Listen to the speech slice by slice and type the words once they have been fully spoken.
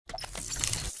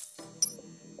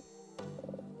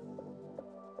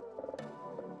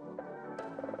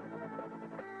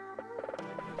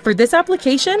For this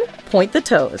application, point the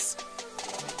toes.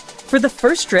 For the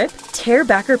first strip, tear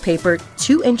backer paper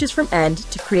 2 inches from end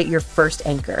to create your first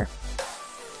anchor.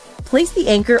 Place the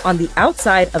anchor on the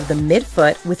outside of the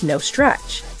midfoot with no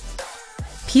stretch.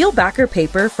 Peel backer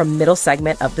paper from middle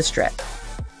segment of the strip.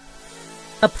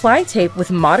 Apply tape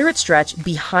with moderate stretch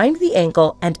behind the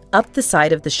ankle and up the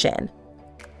side of the shin.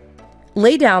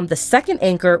 Lay down the second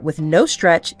anchor with no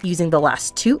stretch using the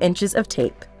last 2 inches of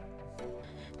tape.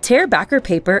 Tear backer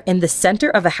paper in the center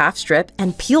of a half strip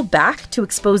and peel back to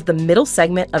expose the middle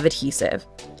segment of adhesive.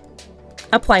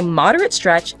 Apply moderate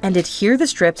stretch and adhere the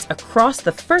strips across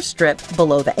the first strip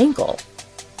below the ankle.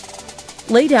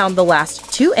 Lay down the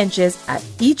last 2 inches at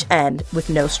each end with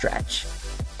no stretch.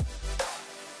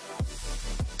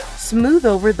 Smooth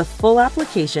over the full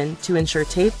application to ensure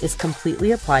tape is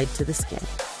completely applied to the skin.